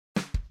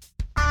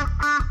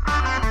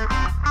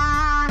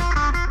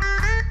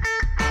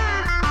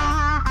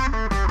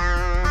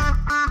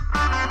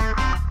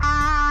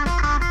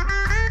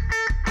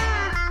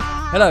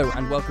Hello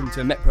and welcome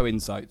to Metpro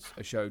Insights,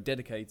 a show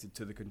dedicated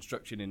to the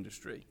construction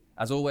industry.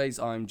 As always,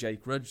 I'm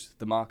Jake Rudge,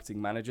 the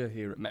marketing manager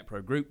here at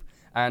Metpro Group,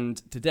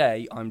 and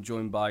today I'm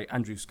joined by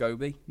Andrew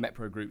Scobbie,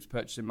 Metpro Group's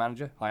purchasing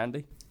manager. Hi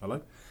Andy.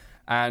 Hello.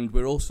 And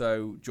we're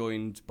also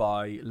joined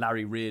by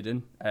Larry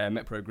Reardon,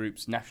 Metpro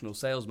Group's national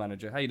sales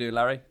manager. How you doing,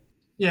 Larry?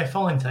 Yeah,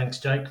 fine, thanks,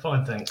 Jake.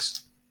 Fine,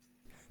 thanks.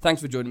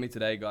 Thanks for joining me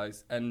today,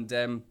 guys. And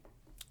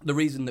the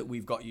reason that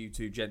we've got you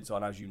two gents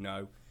on, as you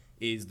know,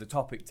 is the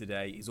topic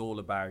today is all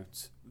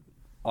about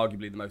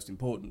arguably the most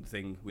important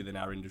thing within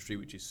our industry,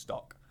 which is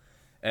stock.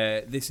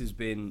 This has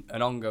been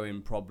an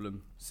ongoing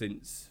problem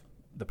since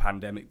the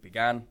pandemic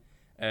began,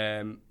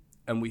 and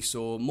we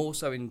saw more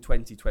so in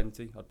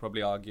 2020, I'd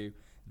probably argue,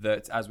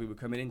 that as we were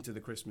coming into the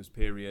Christmas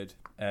period,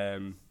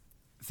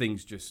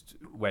 things just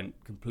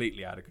went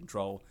completely out of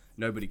control.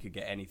 Nobody could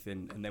get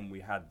anything, and then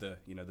we had the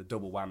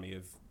double whammy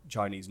of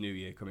Chinese New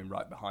Year coming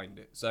right behind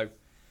it. So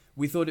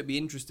we thought it'd be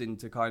interesting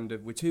to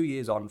we're 2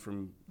 years on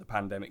from the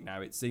pandemic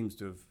now. It seems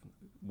to have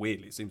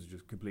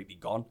just completely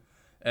gone.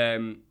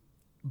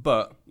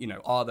 But,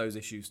 are those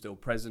issues still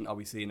present? Are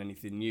we seeing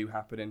anything new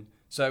happening?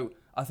 So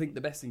I think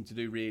the best thing to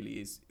do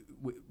really is,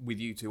 with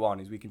you two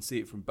on, is we can see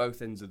it from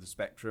both ends of the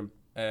spectrum,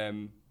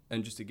 and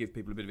just to give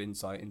people a bit of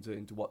insight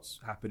into what's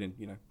happening,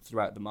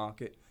 throughout the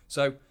market.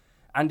 So,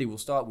 Andy, we'll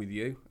start with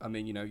you. I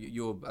mean,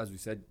 you're, as we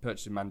said,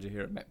 purchasing manager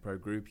here at Metpro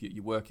Group.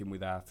 You're working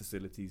with our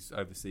facilities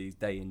overseas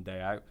day in,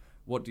 day out.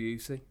 What do you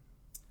see?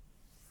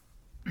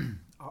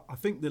 I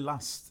think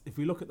if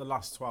we look at the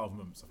last 12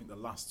 months, I think the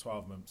last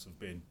 12 months have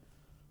been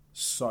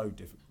so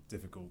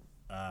difficult.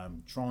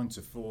 Trying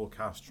to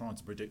forecast, trying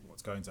to predict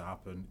what's going to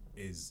happen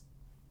it's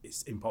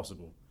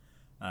impossible.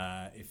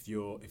 If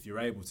you're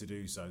able to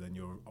do so, then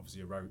you're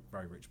obviously a very,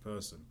 very rich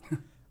person.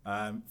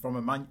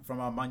 From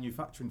our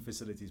manufacturing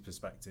facilities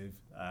perspective,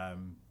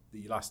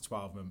 the last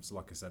 12 months,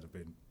 like I said, have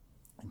been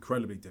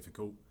incredibly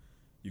difficult.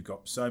 You've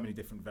got so many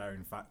different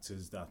varying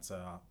factors that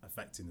are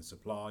affecting the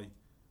supply.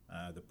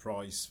 The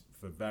price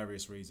for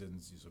various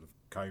reasons, sort of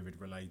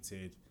COVID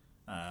related,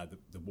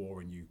 the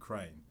war in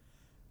Ukraine.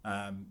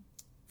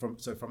 From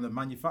the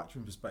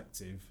manufacturing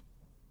perspective,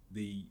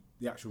 the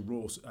actual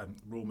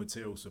raw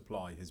material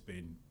supply has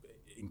been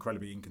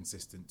incredibly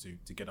inconsistent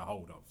to get a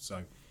hold of.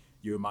 So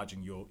you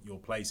imagine you're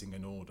placing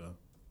an order,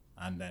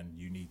 and then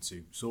you need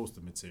to source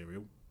the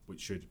material,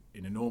 which should,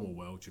 in a normal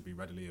world, should be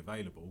readily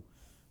available.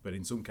 But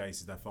in some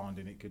cases, they're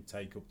finding it could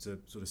take up to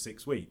sort of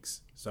 6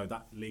 weeks. So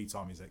that lead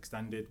time is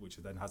extended, which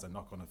then has a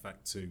knock-on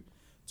effect to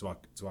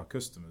our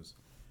customers.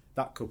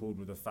 That coupled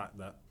with the fact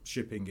that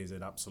shipping is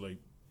an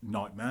absolute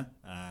nightmare.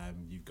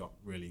 You've got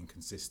really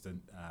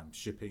inconsistent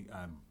shipping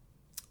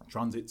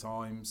transit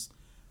times.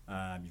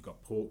 You've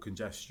got port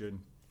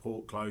congestion,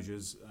 port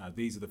closures.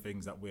 These are the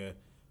things that we're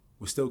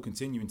still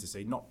continuing to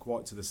see, not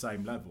quite to the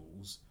same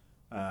levels,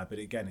 but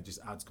again, it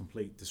just adds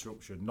complete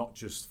disruption, not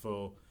just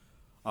for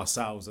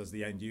ourselves as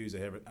the end user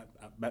here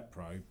at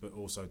Metpro, but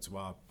also to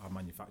our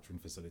manufacturing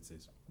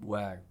facilities.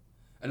 Wow.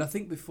 And I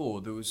think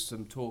before there was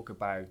some talk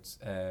about,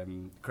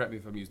 correct me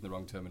if I'm using the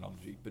wrong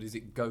terminology, but is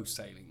it ghost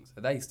sailings?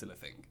 Are they still a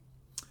thing?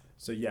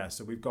 So yeah,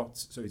 so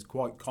it's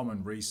quite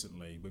common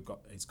recently.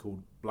 It's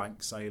called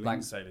blank sailings.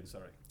 Blank sailing,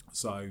 sorry.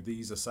 So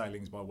these are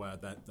sailings by where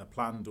they're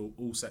planned,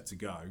 all set to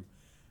go,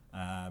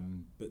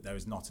 but there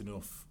is not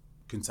enough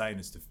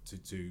containers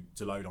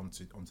to load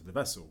onto the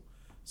vessel.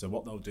 So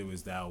what they'll do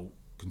is they'll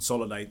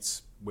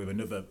consolidate with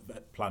another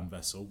planned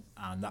vessel,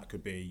 and that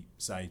could be,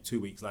 say,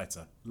 2 weeks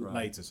later.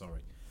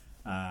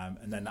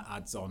 And then that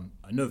adds on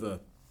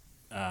another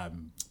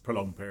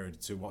prolonged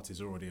period to what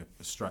is already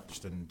a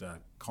stretched and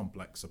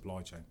complex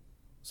supply chain.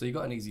 So you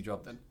got an easy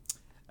job then?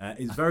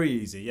 It's very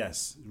easy,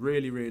 yes.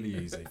 Really, really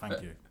easy.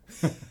 Thank you.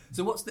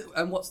 So what's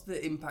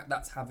the impact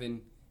that's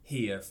having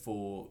here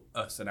for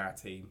us and our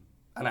team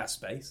and our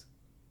space?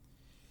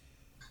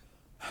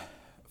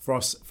 For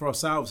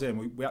ourselves here,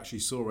 we actually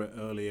saw it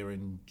earlier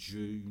in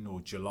June or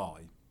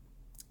July.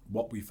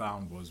 What we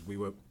found was we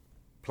were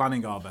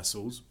planning our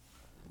vessels,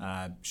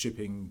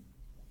 shipping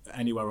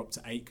anywhere up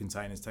to 8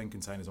 containers, 10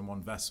 containers on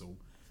one vessel,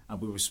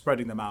 and we were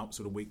spreading them out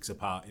sort of weeks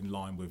apart in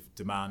line with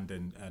demand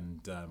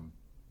and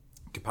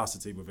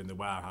capacity within the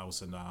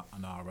warehouse and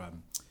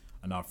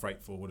our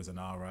freight forwarders and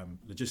our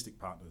logistic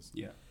partners.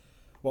 Yeah.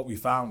 What we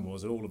found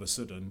was that all of a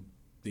sudden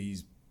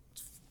these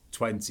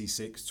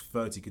 26,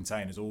 30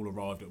 containers all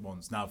arrived at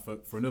once. Now,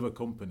 for another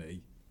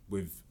company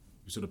with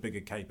sort of bigger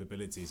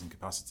capabilities and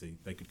capacity,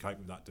 they could cope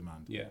with that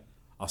demand. Yeah.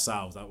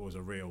 Ourselves, that was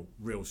a real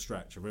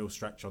stretch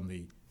on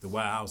the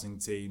warehousing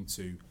team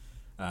to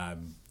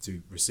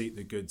receipt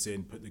the goods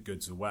in, put the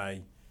goods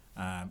away.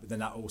 But then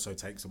that also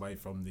takes away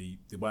from the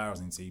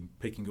warehousing team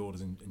picking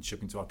orders and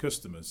shipping to our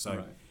customers. So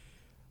right.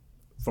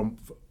 From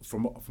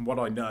what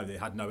I know, they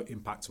had no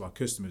impact to our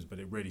customers, but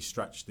it really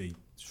stretched the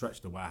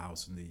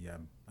warehouse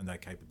and their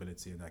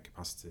capability and their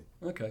capacity.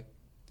 Okay.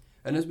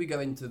 And as we go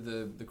into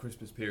the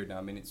Christmas period now,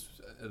 I mean, it's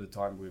at the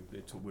time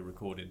we're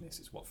recording this,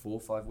 it's 4 or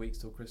 5 weeks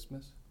till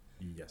Christmas.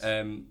 Yes.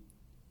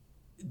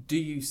 Do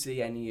you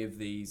see any of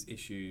these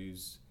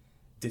issues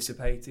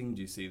dissipating?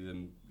 Do you see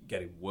them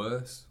getting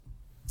worse?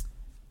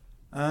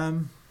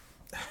 Um,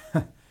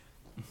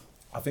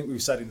 I think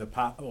we've said in the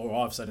past,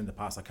 or I've said in the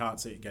past, I can't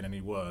see it getting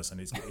any worse, and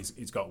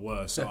it's got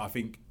worse. So I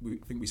think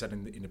we said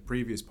in the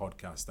previous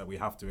podcast that we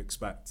have to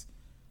expect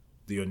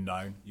the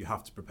unknown. You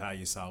have to prepare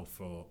yourself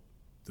for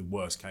the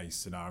worst case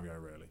scenario,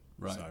 really.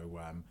 Right. So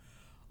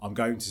I'm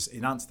going to,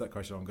 in answer to that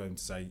question, I'm going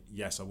to say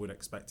yes. I would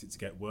expect it to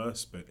get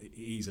worse, but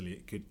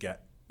it could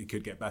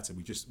get better.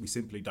 We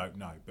simply don't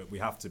know. But we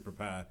have to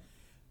prepare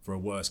for a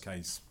worst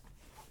case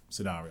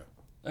scenario.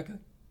 Okay,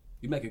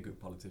 you make a good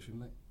politician,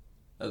 mate.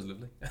 That was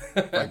lovely.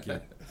 Thank you.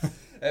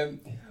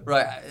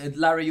 Right,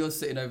 Larry, you're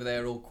sitting over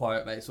there all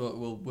quiet, mate. So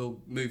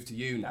we'll move to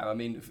you now. I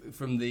mean,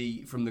 from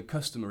the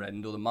customer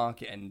end or the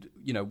market end,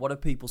 what are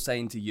people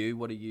saying to you?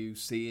 What are you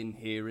seeing,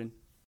 hearing?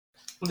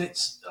 Well,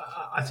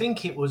 I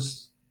think it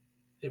was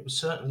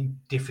certainly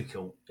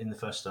difficult in the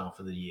first half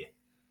of the year.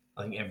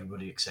 I think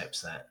everybody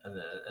accepts that,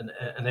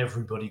 and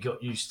everybody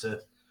got used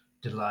to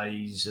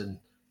delays and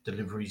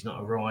deliveries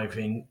not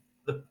arriving.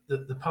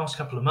 The past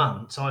couple of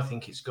months, I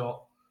think it's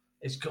got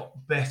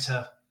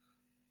better.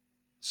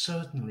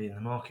 Certainly in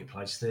the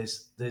marketplace,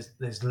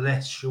 there's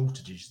less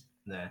shortages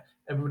there.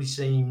 Everybody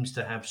seems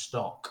to have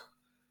stock,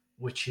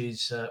 which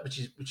is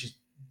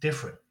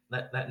different.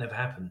 That never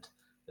happened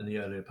in the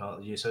earlier part of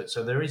the year.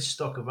 So there is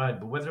stock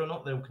available. Whether or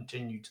not they'll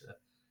continue to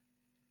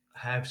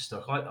have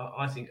stock,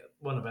 I think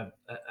one of our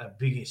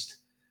biggest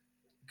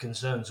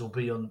concerns will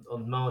be on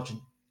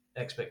margin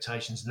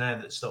expectations now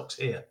that stock's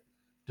here.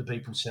 Do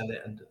people sell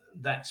it? And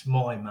that's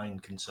my main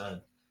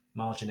concern,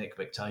 margin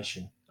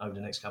expectation over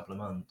the next couple of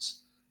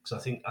months. Because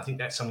I think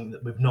that's something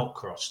that we've not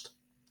crossed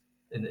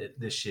in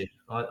this year.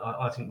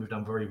 I think we've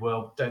done very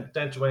well.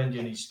 Down to Andy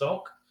and his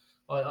stock,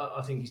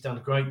 I think he's done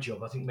a great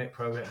job. I think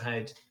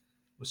MetPro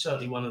was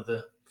certainly one of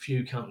the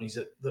few companies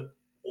that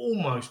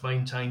almost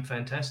maintained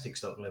fantastic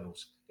stock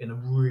levels in a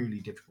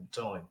really difficult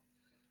time.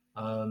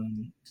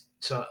 And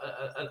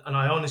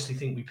I honestly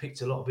think we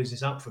picked a lot of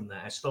business up from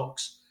that. Our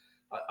stocks,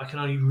 I can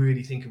only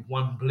really think of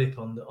one blip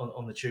on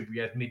the tube we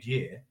had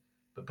mid-year,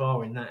 but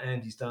barring that,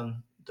 Andy's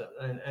done,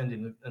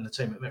 and the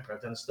team at MetPro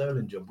have done a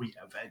sterling job. We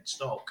have had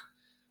stock,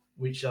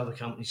 which other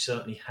companies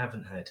certainly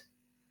haven't had.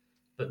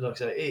 But like I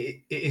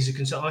say, it is a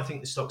concern. I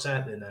think the stock's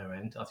out there now,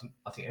 and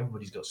I think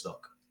everybody's got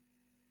stock.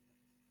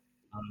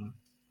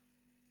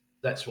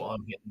 That's what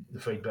I'm getting the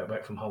feedback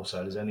back from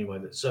wholesalers anyway.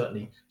 That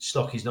certainly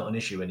stock is not an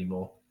issue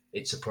anymore.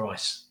 It's a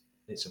price.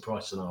 It's a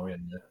price scenario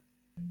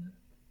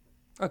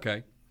now.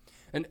 Okay.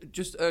 And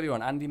just earlier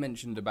on, Andy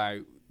mentioned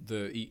about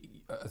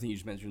I think you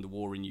just mentioned the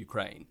war in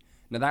Ukraine.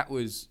 Now that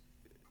was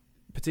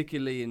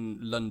particularly in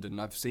London.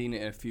 I've seen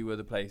it in a few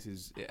other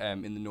places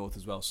in the north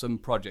as well. Some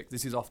projects,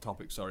 this is off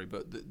topic, sorry,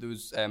 but there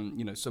was,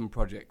 some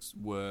projects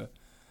were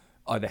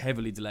either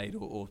heavily delayed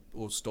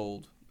or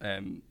stalled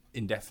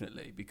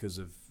indefinitely because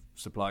of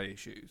supply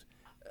issues.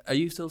 Are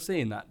you still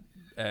seeing that,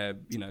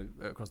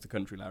 across the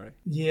country, Larry?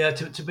 Yeah,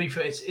 to be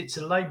fair, it's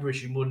a labour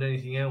issue more than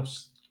anything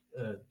else,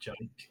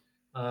 Jake.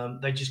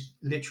 They just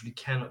literally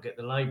cannot get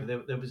the labour.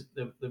 There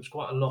was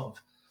quite a lot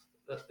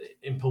of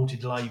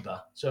imported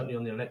labour, certainly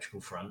on the electrical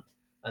front,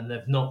 and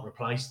they've not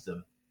replaced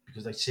them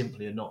because they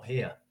simply are not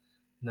here.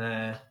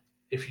 Now,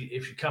 if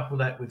you couple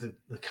that with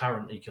the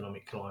current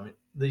economic climate,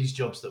 these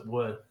jobs that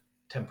were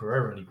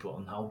temporarily put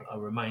on hold are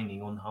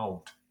remaining on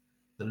hold.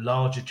 The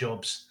larger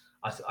jobs,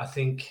 I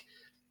think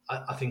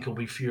will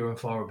be fewer and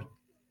far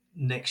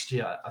next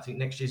year. I think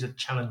next year's a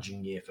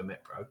challenging year for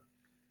MetPro.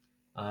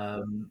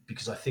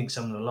 Because I think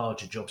some of the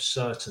larger jobs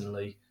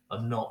certainly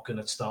are not going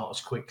to start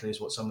as quickly as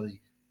what some of the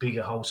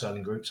bigger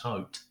wholesaling groups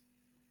hoped,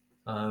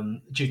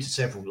 due to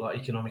several, like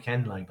economic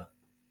and labour.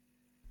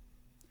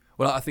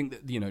 Well, I think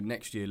that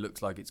next year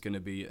looks like it's going to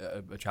be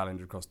a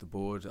challenge across the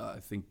board. I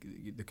think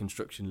the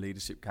Construction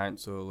Leadership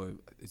Council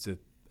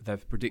they're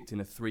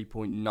predicting a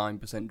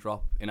 3.9%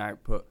 drop in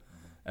output,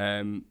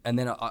 and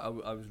then I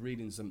was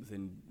reading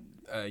something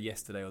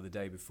yesterday or the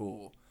day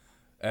before.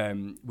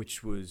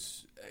 Which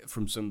was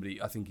from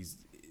somebody, I think he's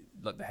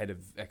like the head of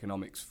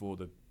economics for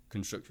the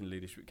Construction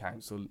Leadership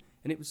Council,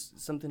 and it was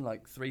something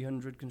like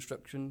 300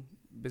 construction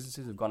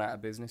businesses have gone out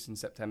of business in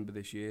September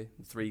this year,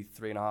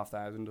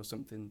 3,500 or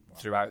something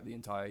throughout the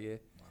entire year.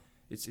 Wow.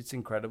 It's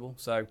incredible.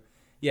 So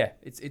yeah,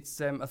 it's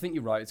I think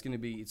you're right. It's going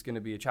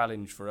to be a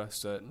challenge for us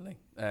certainly,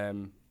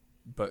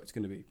 but it's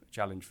going to be a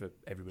challenge for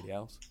everybody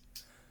else.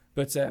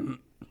 But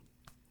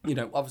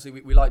obviously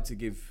we like to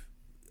give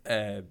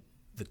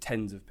the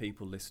tens of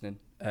people listening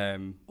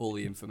all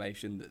the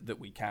information that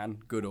we can,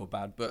 good or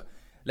bad, but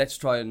let's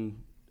try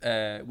and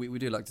we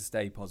do like to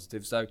stay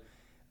positive. So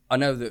I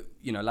know that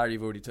Larry,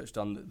 you've already touched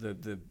on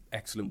the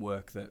excellent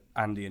work that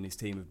Andy and his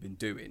team have been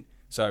doing,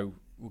 so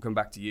we'll come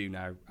back to you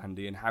now,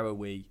 Andy, and how are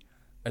we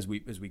as we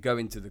go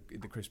into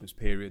the Christmas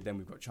period, then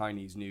we've got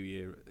Chinese New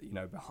Year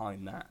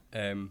behind that,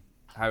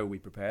 how are we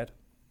prepared?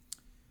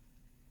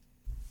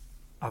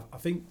 I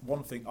think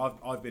one thing,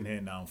 I've been here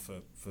now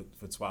for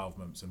 12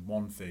 months, and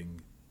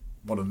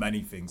one of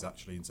many things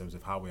actually in terms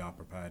of how we are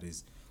prepared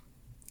is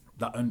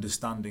that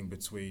understanding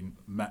between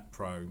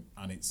MetPro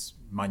and its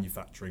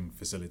manufacturing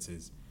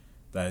facilities.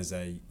 there's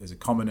a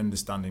common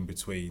understanding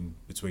between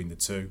the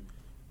two.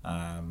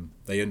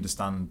 They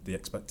understand the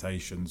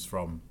expectations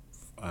from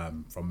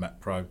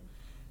MetPro.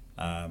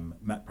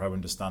 MetPro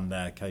understand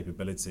their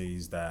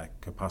capabilities, their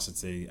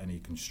capacity, any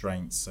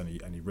constraints,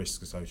 any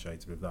risks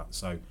associated with that.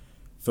 So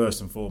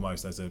first and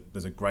foremost, there's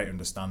a great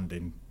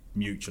understanding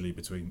mutually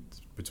between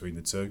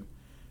the two.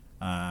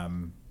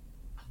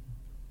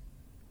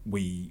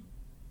 We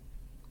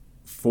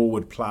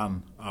forward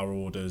plan our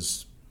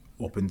orders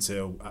up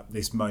until, at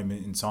this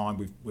moment in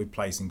time, we're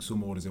placing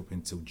some orders up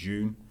until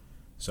June.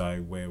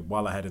 So we're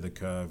well ahead of the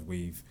curve.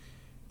 We've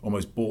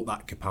almost bought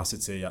that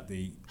capacity at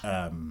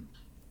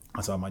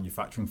our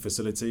manufacturing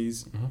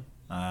facilities.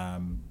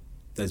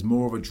 There's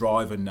more of a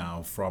driver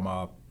now from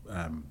our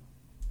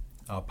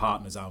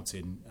partners out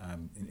in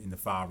the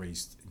Far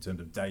East in terms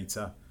of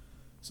data.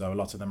 So a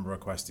lot of them are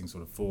requesting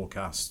sort of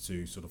forecasts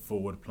to sort of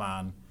forward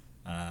plan,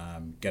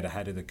 get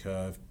ahead of the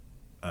curve,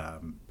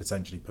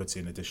 potentially put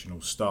in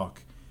additional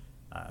stock,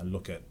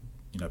 look at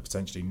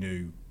potentially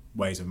new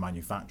ways of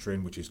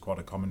manufacturing, which is quite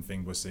a common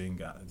thing we're seeing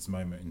at this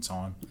moment in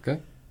time. Okay.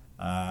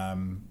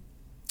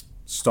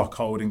 Stock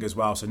holding as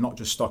well, so not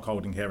just stock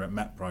holding here at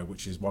MetPro,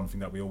 which is one thing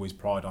that we always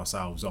pride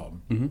ourselves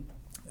on,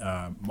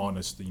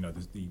 minus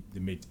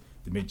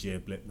the mid-year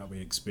blip that we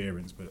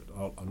experienced, but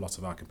a lot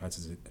of our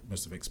competitors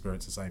must have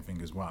experienced the same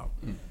thing as well.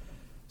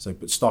 So,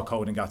 but stock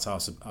holding at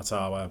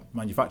our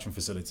manufacturing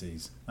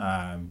facilities,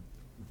 and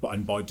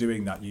by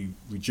doing that, you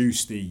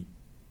reduce the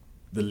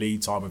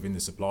lead time within the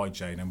supply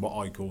chain and what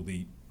I call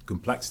the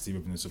complexity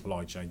within the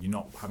supply chain. You're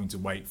not having to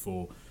wait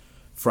for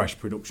fresh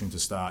production to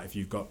start. If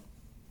you've got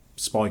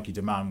spiky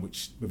demand,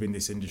 which within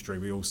this industry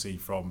we all see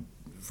from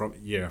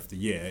year after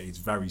year, it's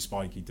very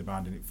spiky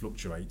demand and it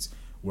fluctuates.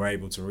 We're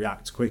able to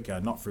react quicker,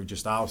 not through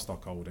just our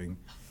stock holding,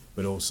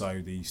 but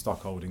also the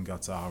stock holding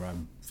at our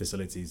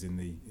facilities in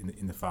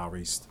the Far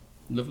East.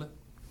 Lovely.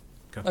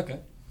 Okay.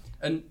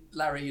 And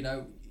Larry,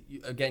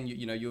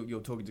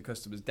 you're talking to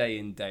customers day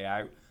in, day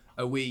out.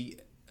 Are we,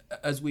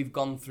 as we've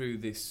gone through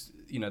this,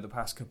 the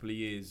past couple of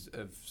years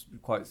of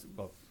quite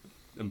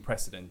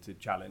unprecedented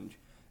challenge,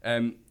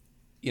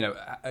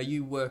 are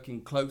you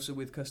working closer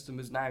with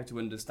customers now to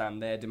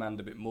understand their demand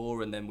a bit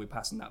more, and then we're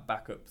passing that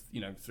back up,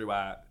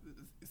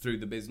 through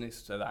the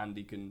business so that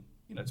Andy can,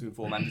 to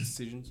inform Andy's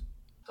decisions?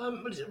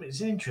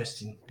 It's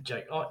interesting,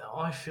 Jake.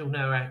 I feel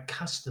now our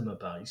customer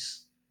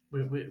base,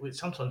 we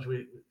sometimes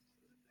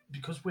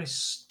because we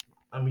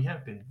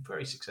have been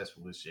very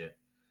successful this year.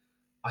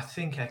 I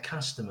think our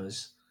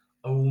customers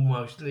are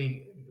almost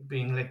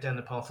being led down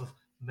the path of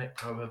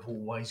MetPro have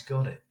always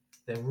got it.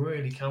 They're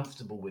really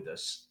comfortable with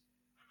us.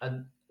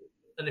 And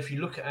if you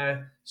look at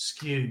our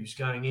SKUs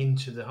going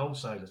into the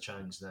wholesaler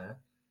chains now,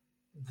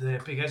 they're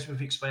big. As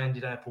we've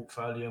expanded our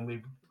portfolio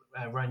and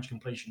our range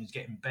completion is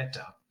getting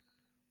better,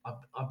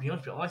 I'll be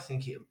honest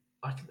with you,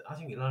 I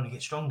think it'll only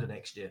get stronger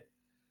next year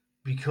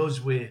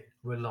because we're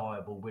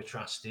reliable, we're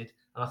trusted.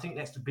 And I think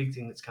that's the big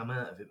thing that's come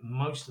out of it.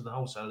 Most of the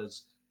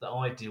wholesalers that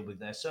I deal with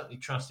there certainly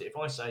trust it. If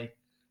I say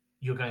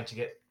you're going to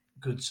get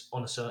goods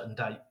on a certain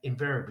date,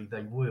 invariably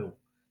they will.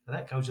 And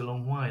that goes a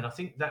long way. And I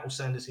think that will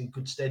stand us in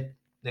good stead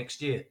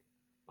next year.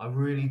 I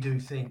really do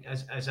think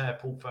as our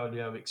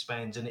portfolio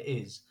expands, and it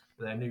is,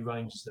 with our new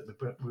ranges that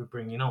we're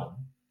bringing on,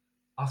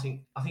 I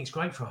think it's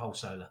great for a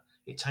wholesaler.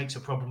 It takes a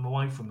problem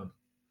away from them.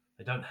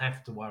 They don't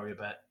have to worry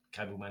about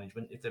cable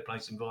management if they're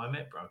placing via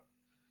MetPro,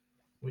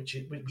 which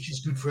is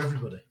good for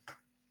everybody.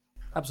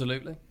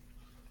 Absolutely.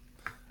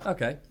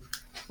 Okay.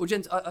 Well,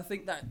 gents, I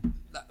think that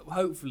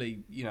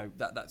hopefully,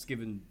 that's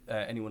given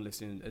anyone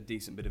listening a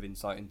decent bit of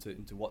insight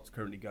into what's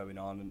currently going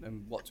on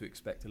and what to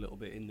expect a little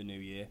bit in the new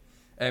year.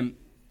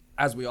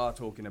 As we are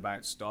talking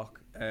about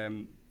stock,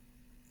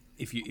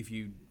 if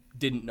you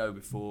didn't know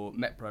before,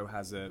 MetPro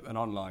has an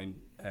online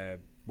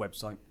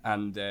website,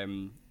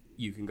 and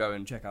you can go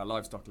and check our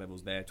live stock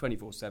levels there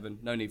 24/7.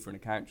 No need for an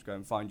account. Just go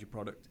and find your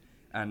product,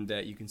 and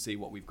you can see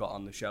what we've got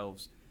on the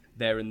shelves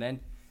there and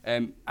then.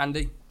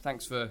 Andy,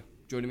 thanks for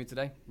joining me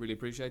today. Really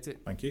appreciate it.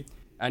 Thank you.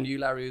 And you,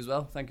 Larry, as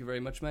well. Thank you very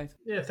much, mate.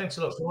 Yeah, thanks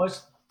a lot,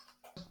 guys.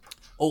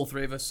 All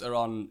three of us are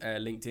on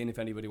LinkedIn if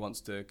anybody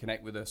wants to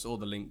connect with us. All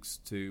the links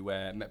to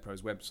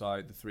MetPro's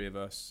website, the three of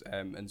us,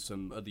 and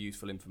some other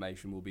useful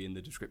information will be in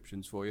the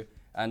descriptions for you.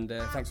 And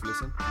thanks for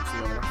listening. See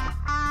you on the next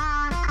one.